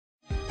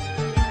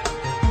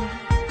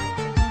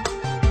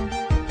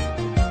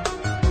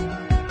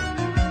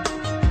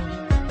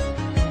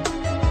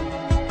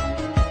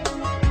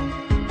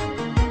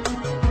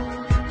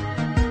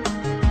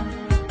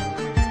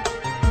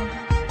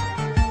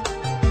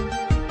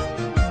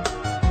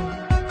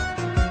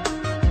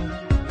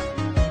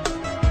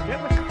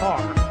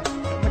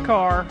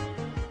car. Can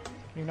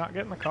you not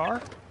get in the car?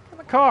 Get in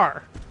the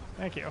car.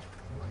 Thank you.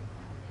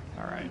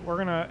 Alright, we're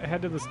gonna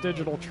head to this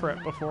digital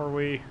trip before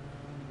we...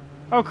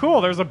 Oh,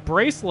 cool, there's a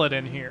bracelet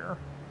in here.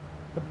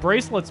 The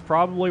bracelet's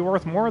probably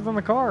worth more than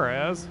the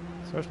car is.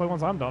 Especially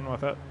once I'm done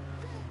with it.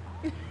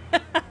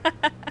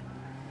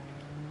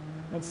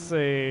 Let's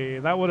see.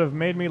 That would have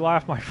made me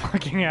laugh my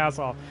fucking ass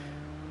off.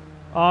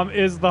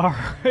 Is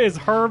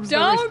Herb's...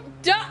 Don't...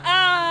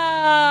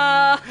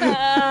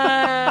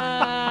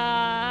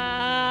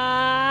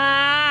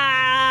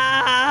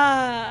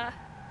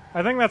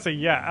 I think that's a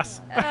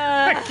yes.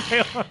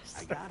 Caleb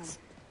says.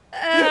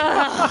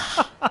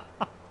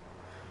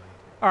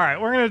 All right,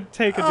 we're gonna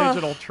take a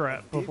digital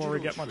trip before we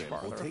get much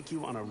farther. Will take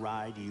you on a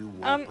ride you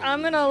won't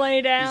I'm gonna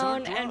lay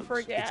down and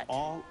forget.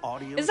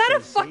 Is that a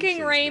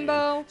fucking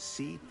rainbow?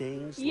 See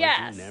things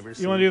yes. Like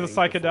you want to do the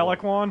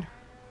psychedelic one?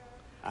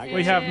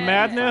 We have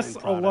Madness,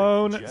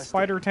 Alone,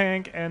 Spider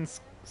Tank, and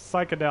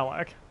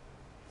Psychedelic.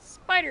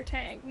 Spider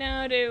Tank.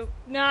 No, dude.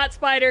 Not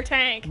Spider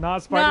Tank.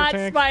 Not Spider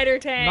Tank? Not Spider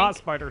Tank. Not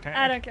Spider Tank.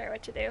 I don't care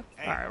what you do.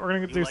 Hey, alright, we're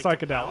going to do like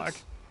Psychedelic.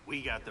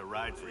 We got the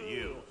ride for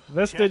you.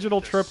 This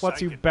digital trip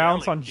lets you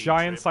bounce on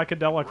giant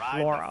psychedelic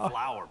flora.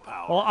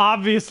 Well,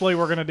 obviously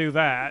we're going to do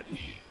that.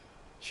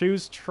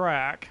 Choose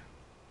track.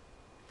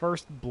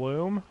 First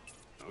bloom.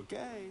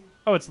 Okay.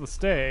 Oh, it's the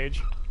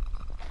stage.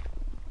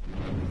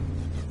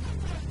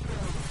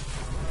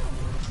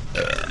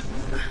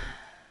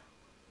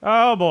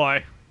 Oh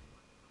boy.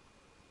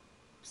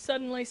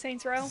 Suddenly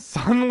Saints Row?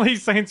 Suddenly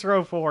Saints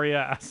Row 4,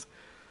 yes.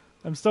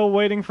 I'm still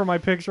waiting for my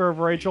picture of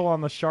Rachel on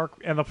the shark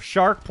and the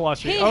shark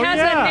plushie. He oh, has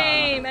yeah. a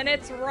name and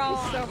it's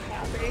wrong. He's so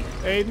happy.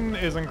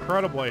 Aiden is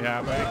incredibly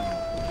happy.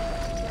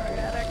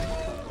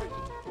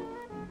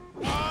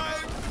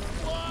 I'm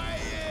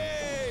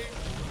flying!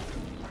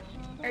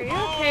 Are you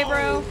okay,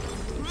 bro?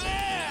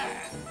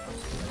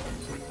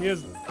 He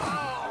is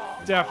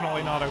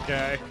definitely not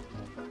okay.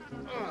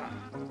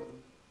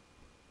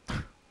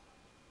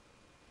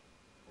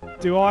 What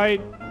do I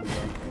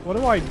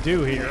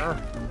do here?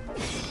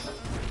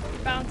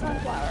 Bounce on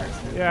flowers.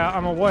 Yeah,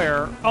 I'm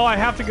aware. Oh, I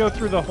have to go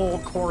through the whole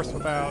course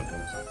without...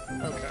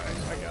 Okay,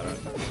 I get it.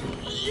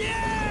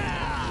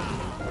 Yeah!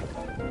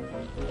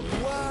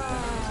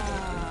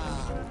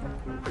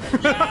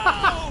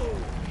 Wow!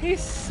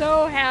 He's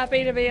so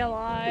happy to be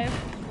alive.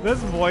 This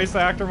voice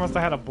actor must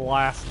have had a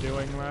blast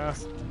doing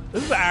this.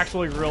 This is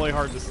actually really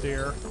hard to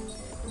steer.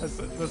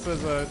 This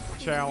is a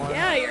challenge.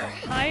 Yeah, you're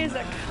high as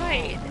a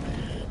kite.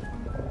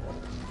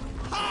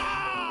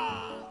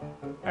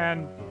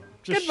 And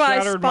just Goodbye,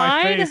 shattered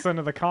my spine. face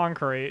into the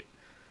concrete.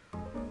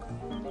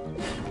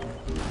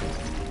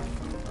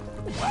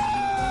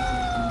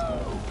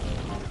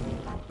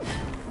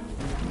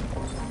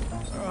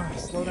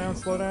 Slow down,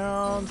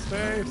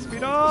 stay,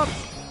 speed up!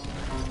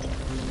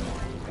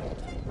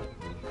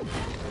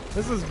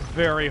 This is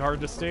very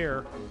hard to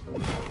steer.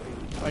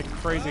 Like,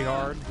 crazy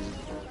hard.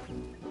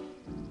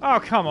 Oh,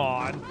 come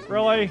on.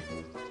 Really?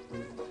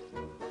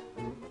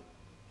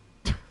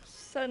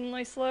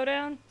 Suddenly slow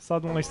down.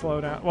 Suddenly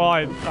slow down. Well,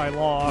 I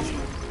lost.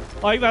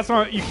 Like, that's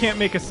not... You can't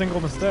make a single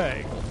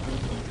mistake.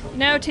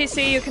 No,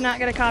 TC, you cannot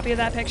get a copy of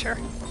that picture.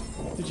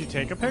 Did you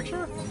take a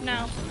picture?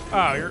 No.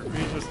 Oh, you're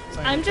just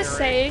saying... I'm just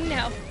saying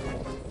no.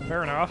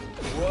 Fair enough.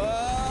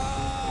 Whoa!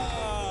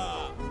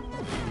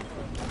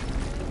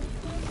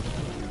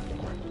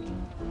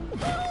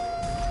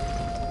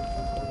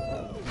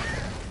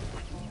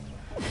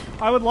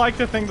 I would like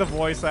to think the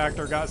voice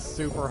actor got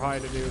super high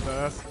to do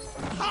this.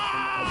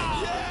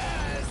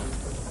 Yes!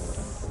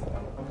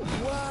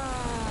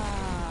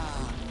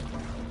 Wow!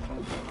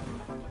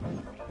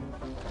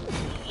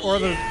 Or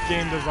the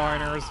game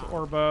designers,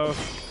 or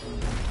both.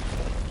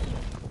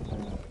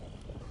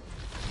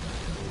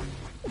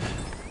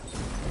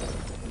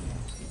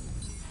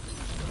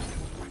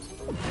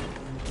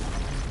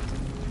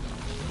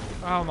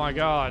 Oh my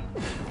god.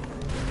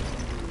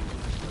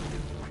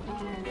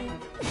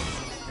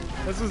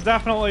 This is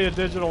definitely a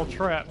digital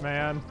trip,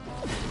 man.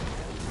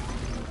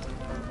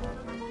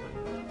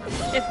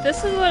 If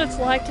this is what it's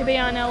like to be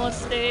on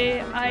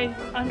LSD, I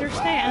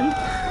understand.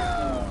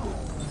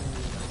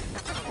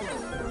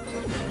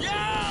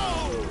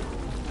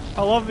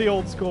 I love the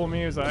old school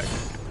music. What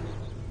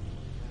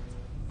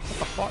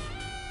the fuck?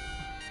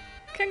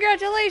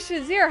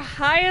 Congratulations, you're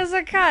high as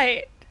a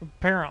kite.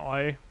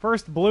 Apparently.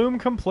 First bloom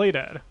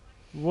completed.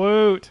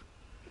 Woot.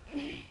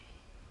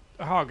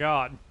 Oh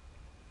god.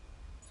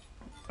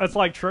 That's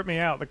like trip me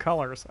out, the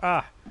colors.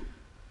 Ah.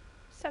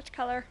 Such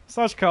color.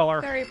 Such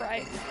color. Very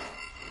bright.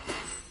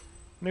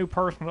 New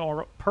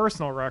personal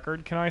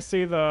record. Can I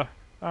see the...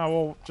 Oh,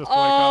 we'll just wake up.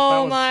 That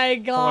Oh was my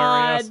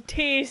god,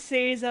 hilarious.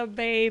 TC's a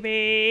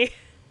baby.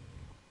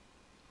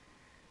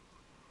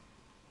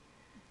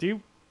 Do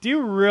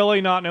you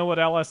really not know what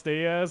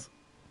LSD is?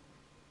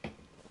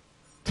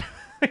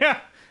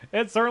 Yeah,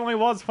 it certainly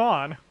was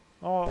fun.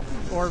 Oh,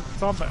 or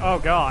something. Oh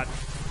god.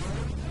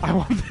 I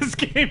want this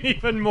game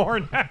even more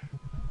now.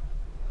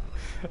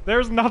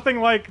 There's nothing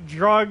like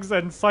drugs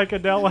and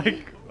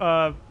psychedelic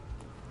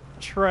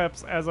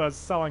trips as a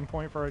selling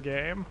point for a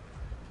game.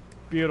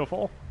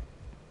 Beautiful.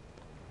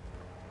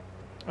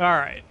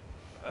 Alright.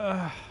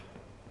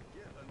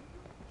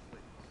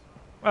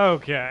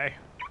 Okay.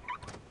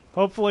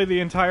 Hopefully the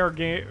entire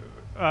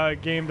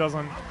game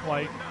doesn't,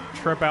 like,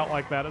 trip out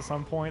like that at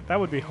some point. That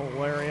would be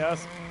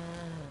hilarious.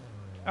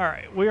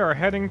 Alright, we are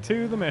heading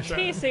to the mission.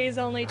 TC's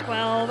only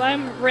 12.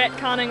 I'm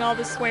retconning all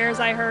the swears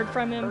I heard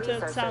from him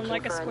to sound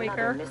like a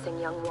squeaker.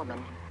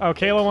 Oh,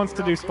 Kayla wants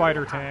to do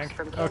spider tank.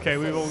 Okay,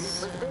 we will...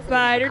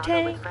 Spider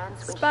tank,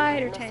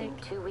 spider tank.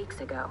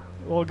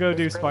 We'll go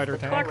do spider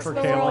tank Fucks for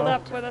the world Kayla.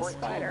 up with a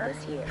spider.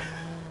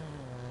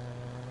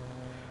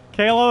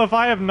 Kayla, if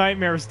I have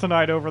nightmares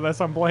tonight over this,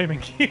 I'm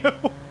blaming you.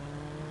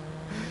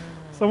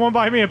 Someone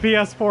buy me a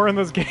PS4 in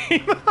this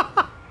game.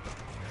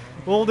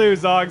 Will do,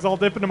 Zogs. I'll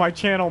dip into my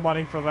channel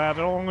money for that.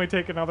 It'll only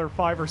take another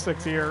 5 or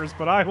 6 years,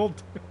 but I will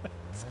do it.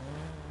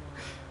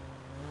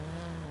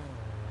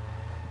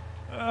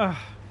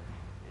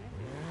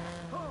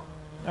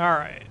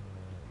 Alright.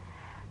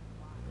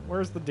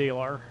 Where's the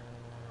dealer?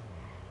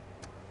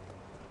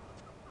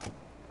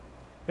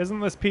 Isn't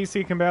this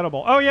PC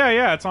compatible? Oh,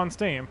 yeah, it's on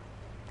Steam.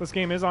 This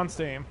game is on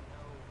Steam.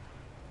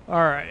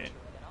 Alright.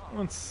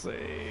 Let's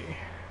see.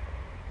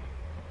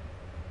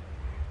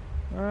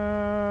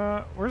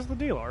 Where's the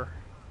dealer?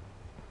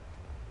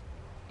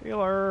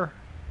 Dealer.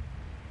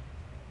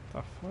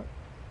 The fuck?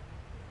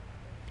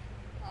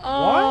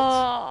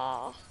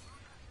 Oh. What?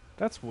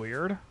 That's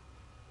weird.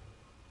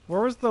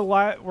 Where was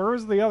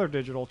the other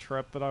digital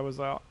trip that I was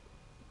out?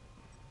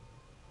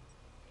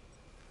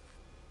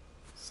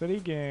 City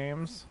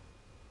Games.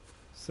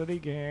 City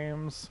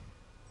Games.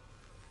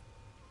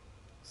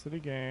 City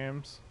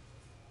Games.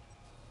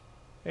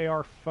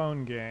 AR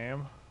phone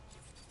game.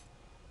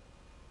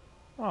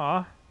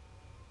 Aw.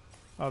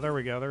 Oh, there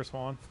we go. There's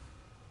one.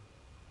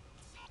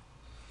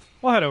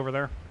 We'll head over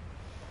there.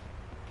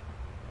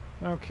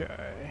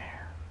 Okay.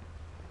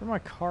 Where'd my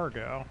car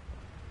go?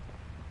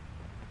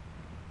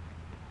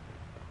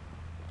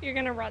 You're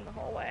gonna run the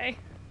whole way.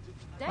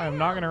 I'm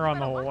not gonna run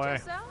the whole way.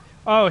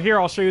 Oh, here,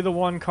 I'll show you the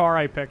one car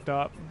I picked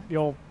up.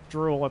 You'll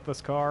drool at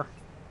this car.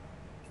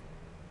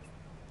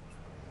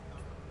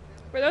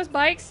 Were those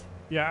bikes?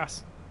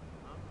 Yes.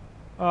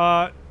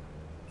 Where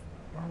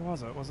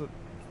was it? Was it...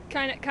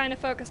 Kind of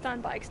focused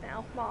on bikes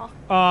now, Ma.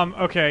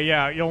 Okay,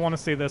 yeah, you'll want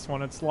to see this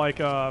one. It's like,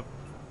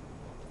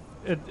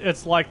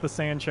 it's like the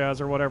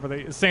Sanchez or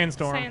whatever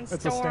Sandstorm. It's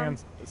a Sandstorm.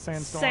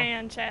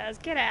 Sanchez,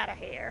 get out of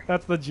here.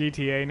 That's the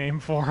GTA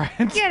name for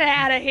it. Get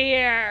out of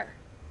here.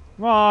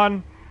 Come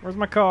on. Where's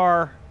my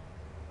car?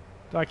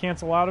 Did I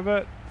cancel out of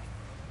it?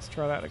 Let's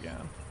try that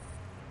again.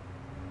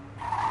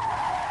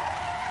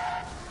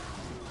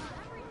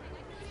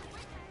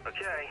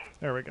 Okay.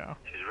 There we go.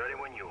 She's ready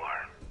when you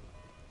are.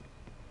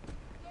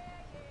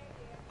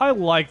 I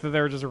like that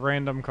they're just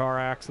random car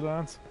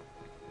accidents.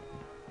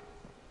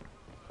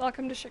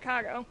 Welcome to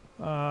Chicago.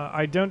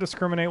 I don't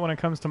discriminate when it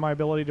comes to my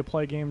ability to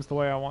play games the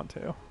way I want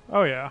to.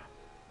 Oh, yeah.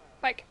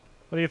 Bike.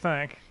 What do you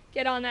think?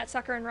 Get on that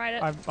sucker and ride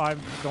it. I'm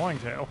going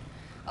to.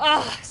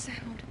 Ah,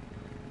 sound.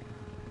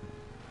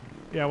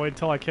 Yeah, wait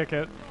till I kick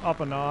it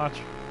up a notch.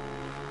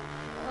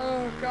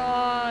 Oh,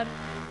 God.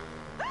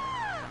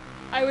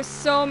 I was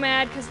so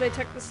mad because they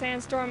took the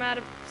Sandstorm out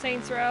of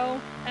Saints Row,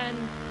 and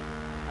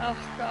oh,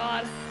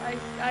 God.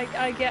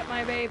 I get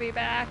my baby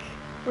back.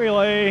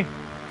 Wheelie.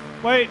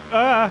 Wait,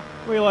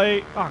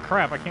 wheelie. Oh,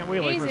 crap, I can't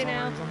wheelie for Easy some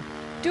now. reason.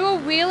 Do a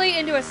wheelie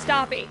into a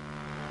stoppie.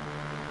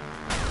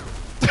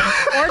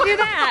 Or do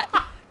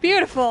that.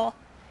 Beautiful.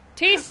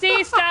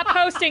 TC, stop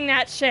posting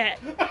that shit.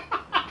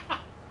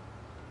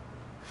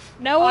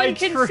 No one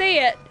can see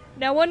it.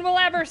 No one will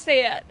ever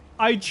see it.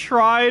 I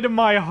tried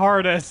my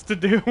hardest to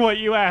do what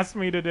you asked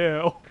me to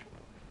do.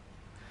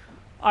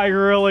 I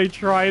really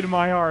tried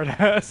my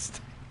hardest.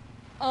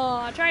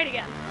 Oh, try it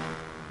again.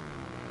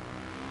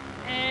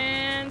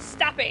 And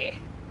stoppy.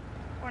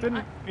 Or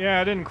not.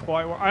 Yeah, it didn't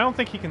quite work. I don't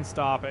think he can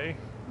stop it.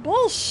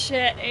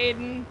 Bullshit,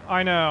 Aiden.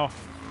 I know.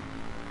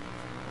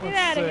 Get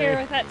out of here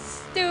with that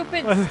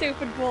stupid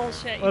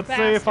bullshit, you Let's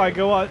see if I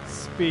go at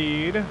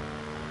speed.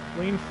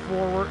 Lean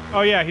forward.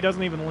 Oh yeah, he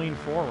doesn't even lean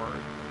forward.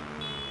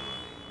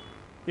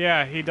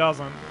 Yeah, he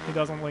doesn't. He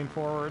doesn't lean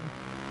forward.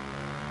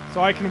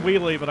 So I can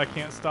wheelie, but I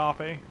can't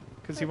stop it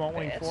because he won't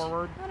lean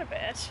forward. What a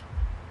bitch.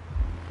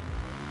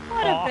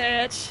 What a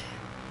bitch.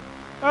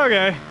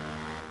 Okay.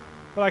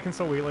 But I can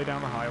still wheelie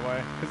down the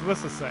highway because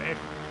this is safe.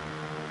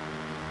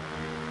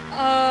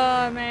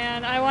 Oh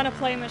man, I want to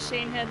play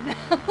Machine Head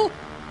now.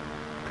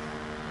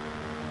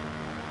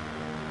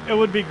 It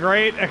would be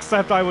great,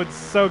 except I would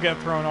so get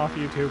thrown off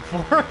YouTube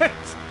for it.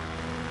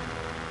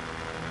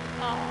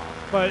 Oh.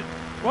 But,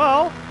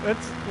 well,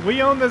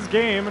 we own this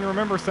game, and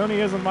remember, Sony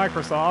isn't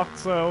Microsoft,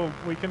 so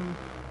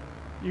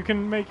you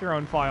can make your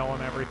own file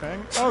and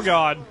everything. Oh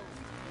god.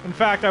 In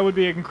fact, I would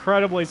be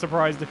incredibly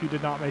surprised if you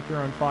did not make your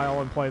own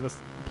file and play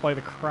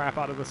the crap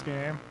out of this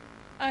game.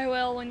 I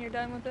will when you're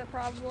done with it,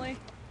 probably.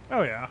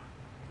 Oh yeah.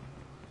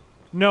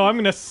 No, I'm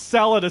gonna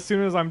sell it as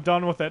soon as I'm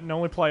done with it and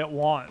only play it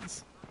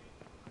once.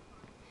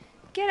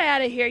 Get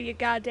out of here, you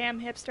goddamn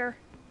hipster.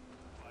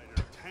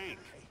 Tank.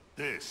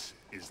 This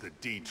is the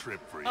D trip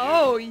for you.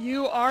 Oh,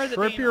 you are the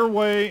Trip demon. your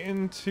way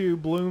into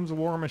Bloom's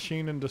War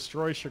Machine and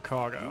destroy You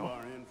Chicago.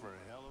 are in for a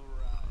hell of a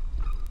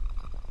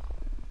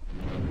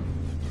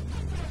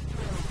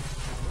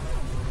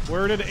ride.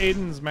 Where did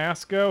Aiden's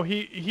mask go?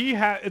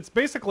 It's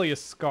basically a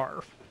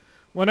scarf.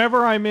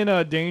 Whenever I'm in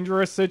a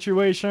dangerous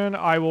situation,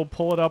 I will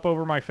pull it up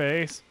over my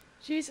face.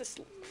 Jesus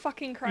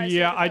fucking Christ.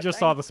 Yeah, look at I that just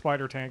thing. saw the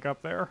spider tank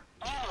up there.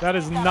 That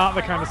is not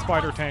the kind of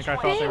spider tank I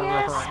thought they were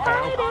referring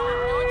to.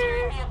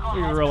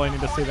 We really need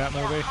to see that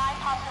movie.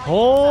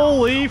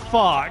 Holy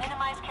fuck!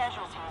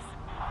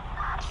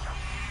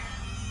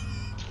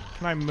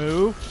 Can I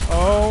move?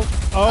 Oh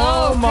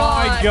Oh,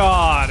 my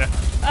god!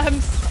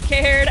 I'm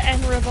scared and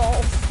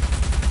revolved.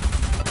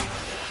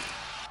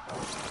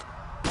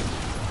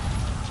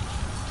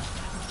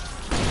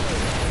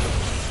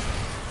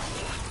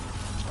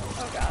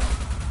 Oh god.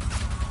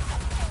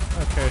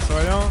 Okay, so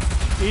I don't...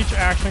 Each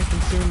action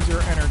consumes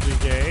your energy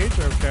gauge,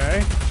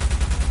 okay.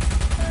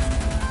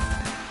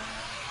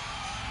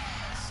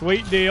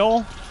 Sweet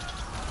deal.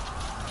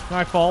 Can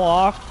I fall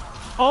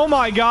off? Oh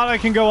my god, I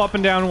can go up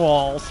and down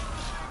walls.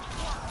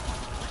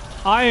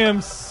 I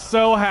am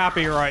so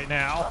happy right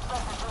now.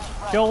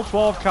 Kill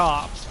 12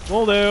 cops.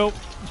 Will do.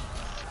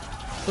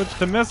 Switch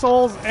to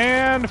missiles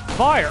and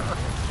fire.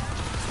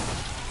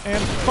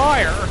 And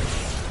fire.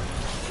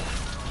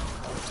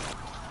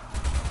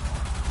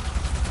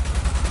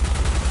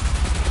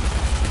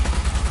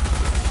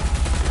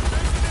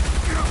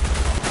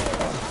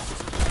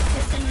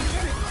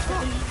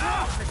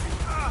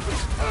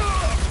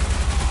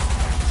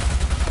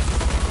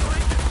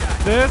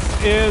 This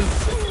is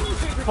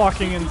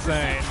fucking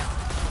insane.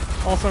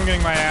 Also, I'm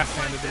getting my ass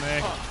handed to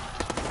me.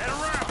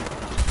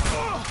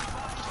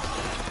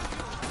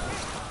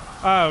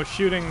 Oh,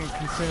 shooting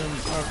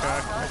consumes...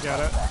 Okay, I get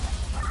it.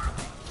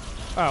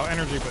 Oh,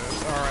 energy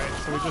boost. Alright,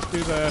 so we just do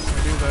this, and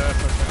we do this.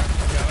 Okay,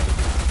 I get it.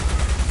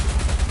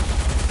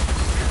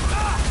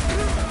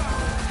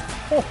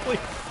 Holy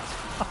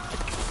fuck.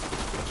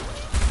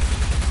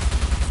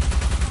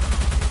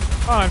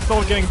 Oh, I'm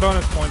still getting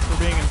bonus points for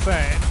being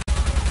insane.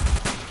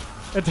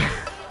 It's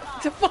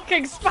a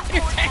fucking spider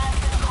tank.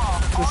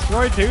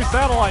 Destroy 2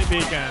 satellite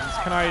beacons.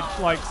 Can I,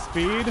 like,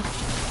 speed?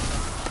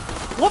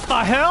 What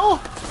the hell?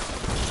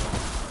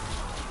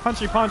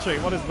 Punchy punchy,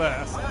 what is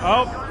this?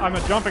 Oh, I'm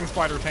a jumping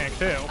spider tank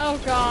too. Oh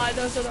god,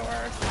 those are the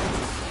worst.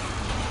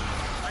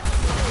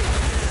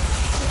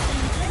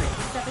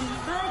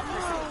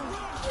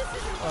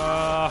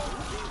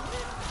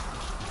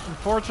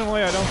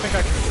 Unfortunately, I don't think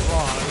I can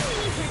run.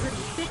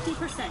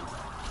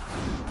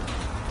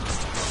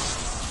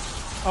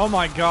 Oh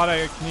my god,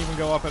 I can even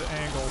go up at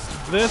angles.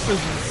 This is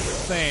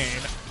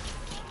insane.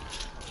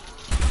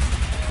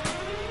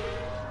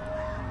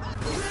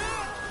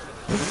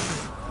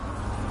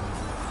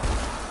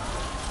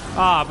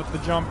 Ah, but the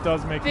jump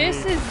does make me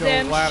This is go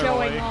them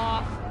laterally. showing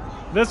off.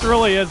 This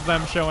really is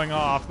them showing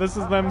off. This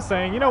is them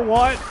saying, you know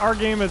what? Our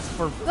game is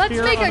for Let's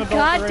pure make a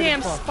unadulterated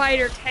goddamn fun.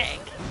 spider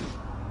tank.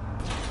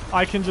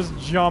 I can just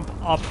jump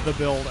up the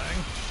building.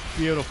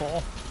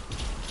 Beautiful.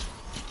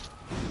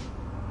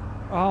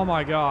 Oh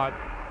my god.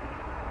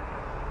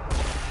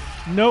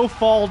 No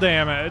fall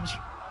damage.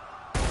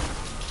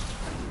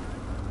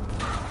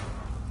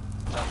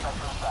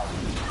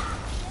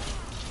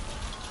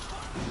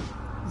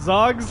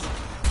 Zugs,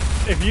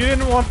 if you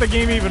didn't want the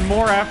game even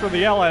more after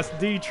the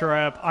LSD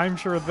trip, I'm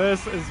sure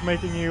this is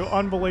making you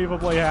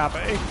unbelievably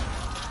happy.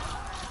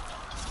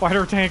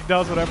 Spider Tank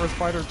does whatever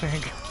Spider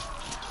Tank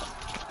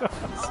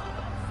does.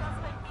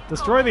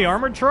 Destroy the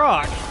armored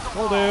truck.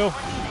 Will do.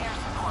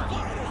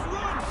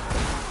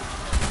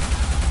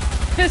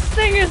 This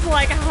thing is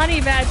like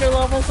honey badger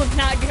levels of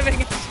not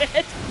giving a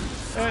shit.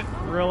 It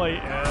really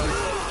is.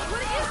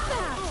 What is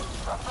that?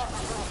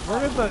 Where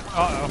did the...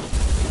 Uh-oh.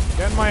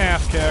 Getting my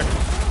ass kicked.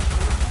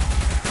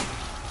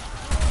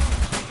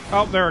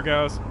 Oh, there it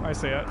goes. I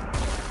see it.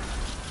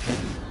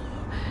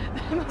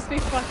 That must be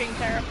fucking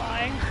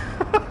terrifying.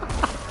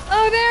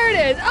 Oh, there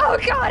it is! Oh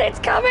god, it's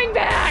coming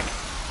back!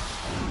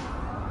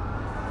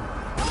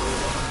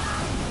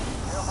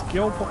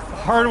 Skill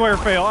hardware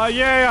fail.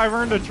 Yay, I've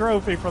earned a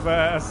trophy for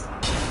this.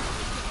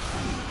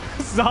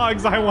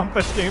 Zogs, I want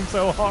this game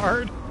so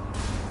hard.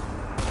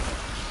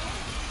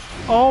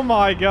 Oh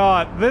my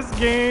god. This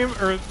game,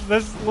 or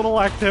this little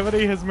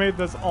activity has made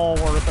this all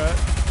worth it.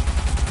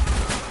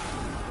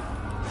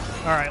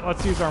 Alright,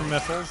 let's use our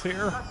missiles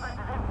here.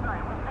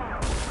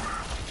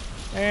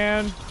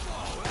 And...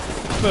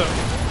 boom.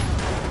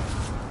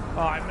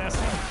 Oh, I missed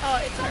him. Oh,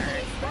 it's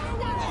hurt.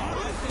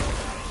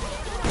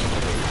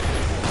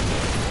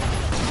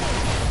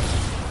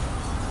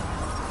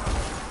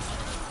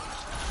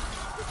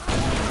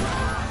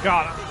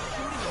 Got him.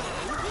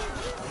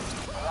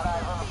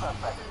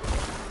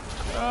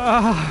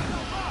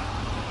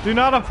 Do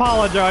not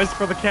apologize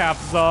for the cap,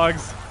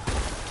 Zogs.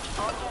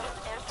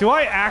 Do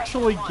I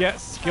actually get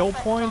skill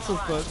points as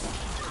the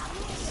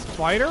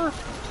spider?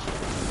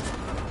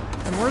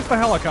 And where's the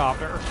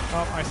helicopter?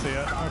 Oh, I see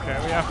it. Okay,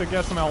 we have to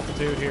get some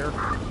altitude here.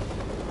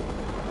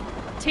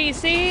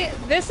 TC,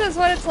 this is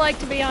what it's like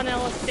to be on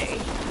LSD.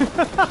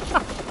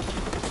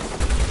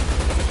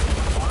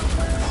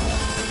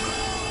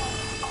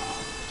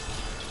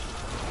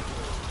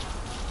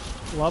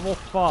 Level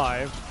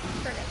 5.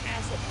 Friggin'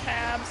 acid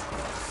tabs.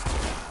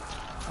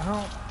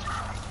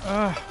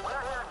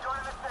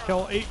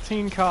 Kill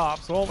 18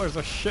 cops. Well, there's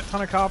a shit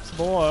ton of cops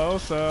below,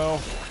 so...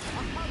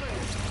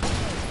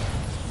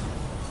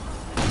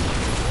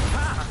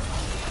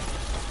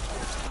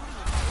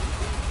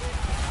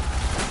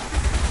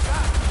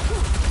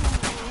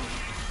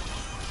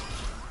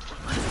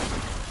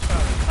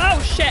 Oh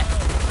shit!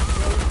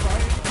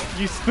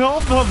 You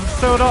spilled the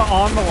soda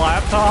on the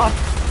laptop?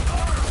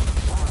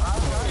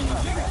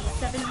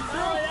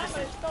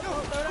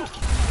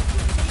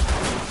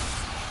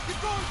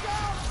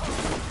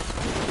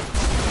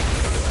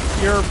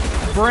 Your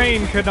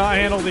brain could not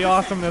handle the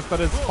awesomeness that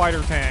is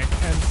Spider Tank,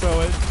 and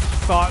so it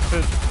thought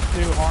to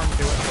do harm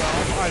to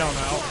itself. I don't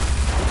know.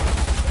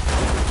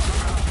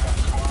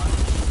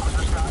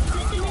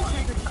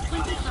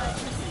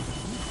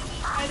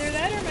 Either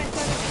that or my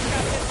phone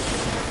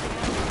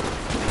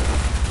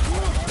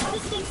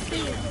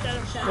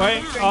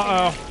Wait,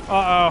 uh-oh.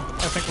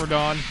 I think we're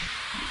done.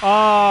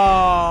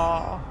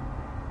 Oh.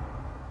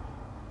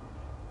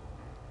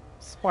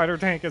 Spider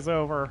Tank is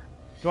over.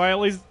 Do I at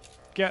least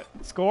get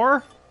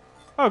score?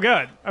 Oh,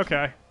 good.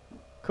 Okay.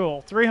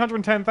 Cool.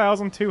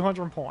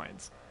 310,200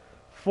 points.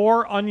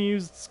 4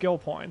 unused skill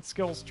points.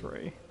 Skills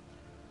tree.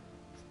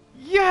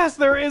 Yes,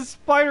 there is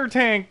Spider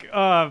Tank.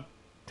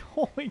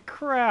 Holy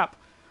crap.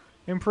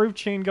 Improved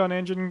chain gun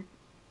engine.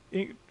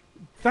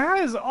 That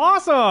is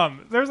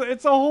awesome.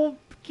 It's a whole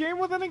game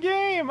within a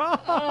game. Oh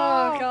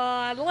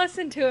god,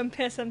 listen to him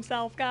piss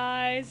himself,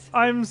 guys.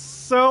 I'm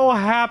so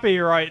happy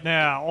right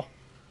now.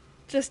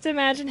 Just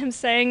imagine him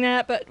saying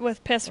that, but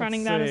with piss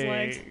running down his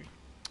legs.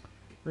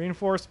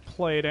 Reinforced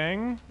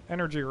plating,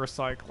 energy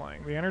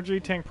recycling. The energy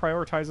tank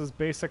prioritizes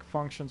basic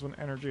functions when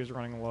energy is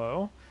running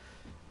low.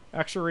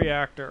 Extra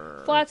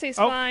reactor. Flatsy's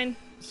fine.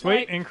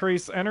 Sweet, Like,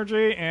 increase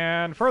energy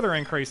and further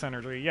increase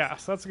energy.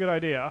 Yes, that's a good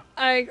idea.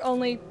 I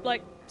only,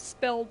 like,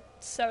 spilled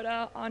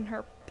soda on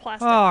her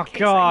plastic Oh casing.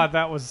 god,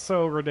 that was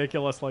so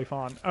ridiculously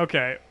fun.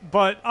 Okay,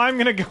 but I'm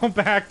gonna go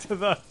back to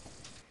the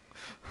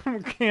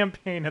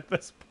campaign at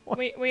this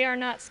point. We are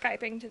not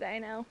Skyping today,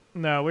 no.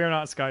 No, we are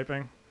not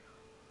Skyping.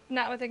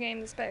 Not with a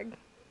game this big.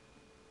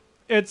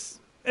 It's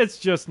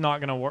just not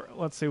gonna work.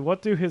 Let's see,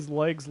 what do his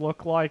legs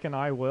look like and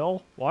I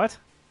will? What?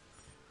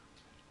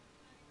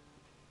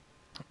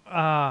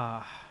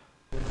 Ah.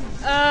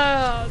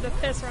 Oh, the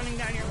piss running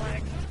down your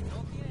leg.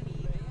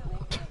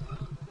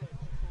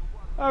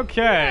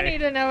 Okay. I need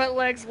to know what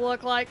legs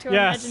look like to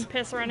imagine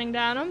piss running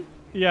down them.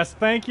 Yes,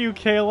 thank you,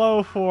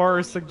 Kalo,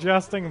 for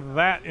suggesting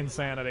that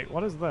insanity.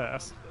 What is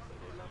this?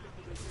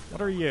 What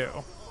are you?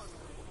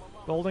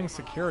 Building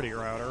security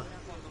router.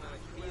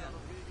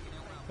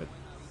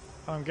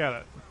 I don't get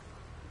it.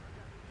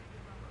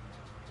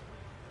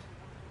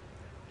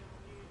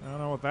 I don't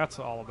know what that's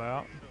all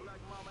about.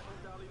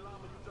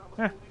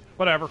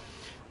 Whatever.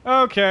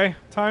 Okay,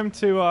 time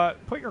to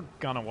put your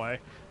gun away.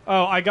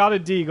 Oh, I got a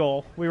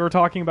deagle. We were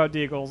talking about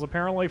deagles.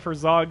 Apparently for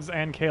Zuggs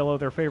and Kalo,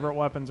 their favorite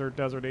weapons are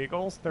Desert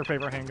Eagles. Their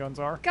favorite handguns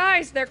are.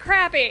 Guys, they're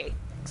crappy!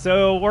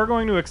 So we're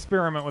going to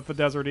experiment with the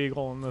Desert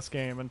Eagle in this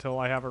game until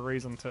I have a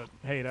reason to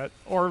hate it.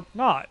 Or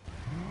not.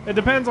 It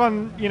depends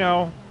on, you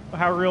know,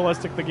 how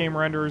realistic the game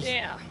renders.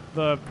 Yeah.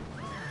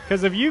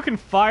 Because if you can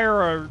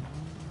fire a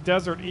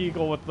Desert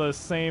Eagle with the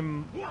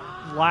same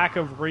lack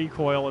of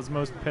recoil as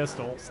most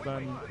pistols,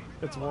 then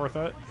it's worth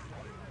it.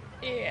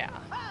 Yeah.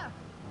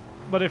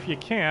 But if you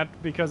can't,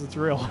 because it's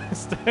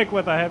realistic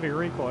with a heavy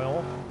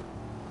recoil,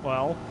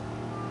 well,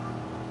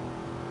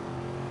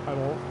 I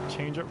will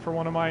change it for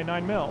one of my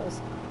 9mm.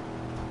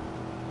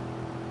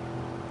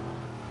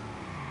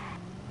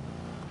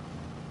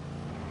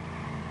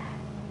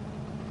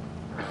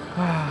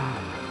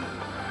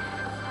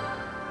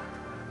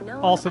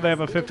 Also, they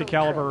have a 50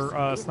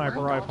 caliber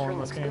sniper rifle in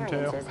this game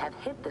too. Have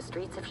hit the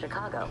streets of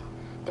Chicago.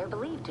 They're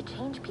believed to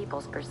change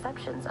people's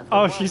perceptions of the Oh,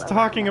 world she's around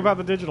talking them. about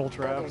the digital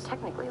Though traps. they're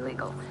technically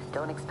legal.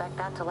 Don't expect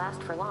that to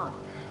last for long.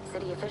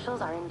 City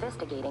officials are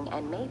investigating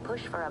and may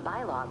push for a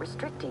bylaw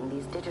restricting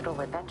these digital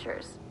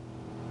adventures.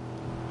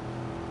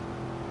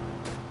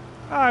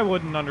 I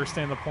wouldn't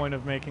understand the point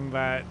of making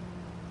that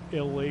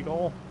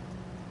illegal.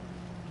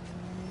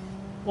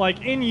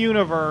 Like, in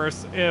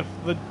universe, if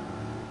the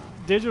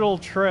digital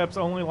trips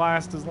only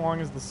last as long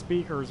as the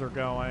speakers are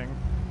going,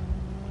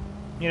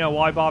 you know,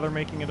 why bother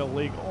making it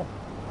illegal?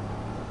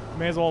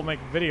 May as well make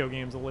video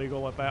games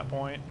illegal at that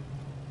point.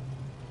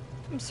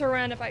 I'm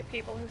surrounded by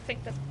people who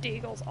think that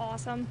Deagle's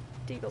awesome.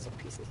 Deagle's are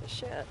pieces of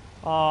shit.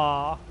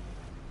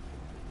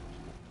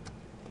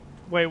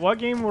 Wait, what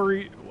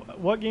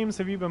games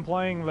have you been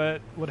playing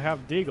that would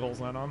have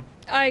Deagles in them?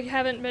 I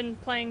haven't been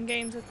playing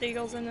games with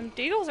Deagles in them.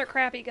 Deagles are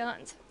crappy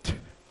guns.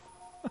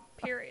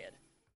 Period.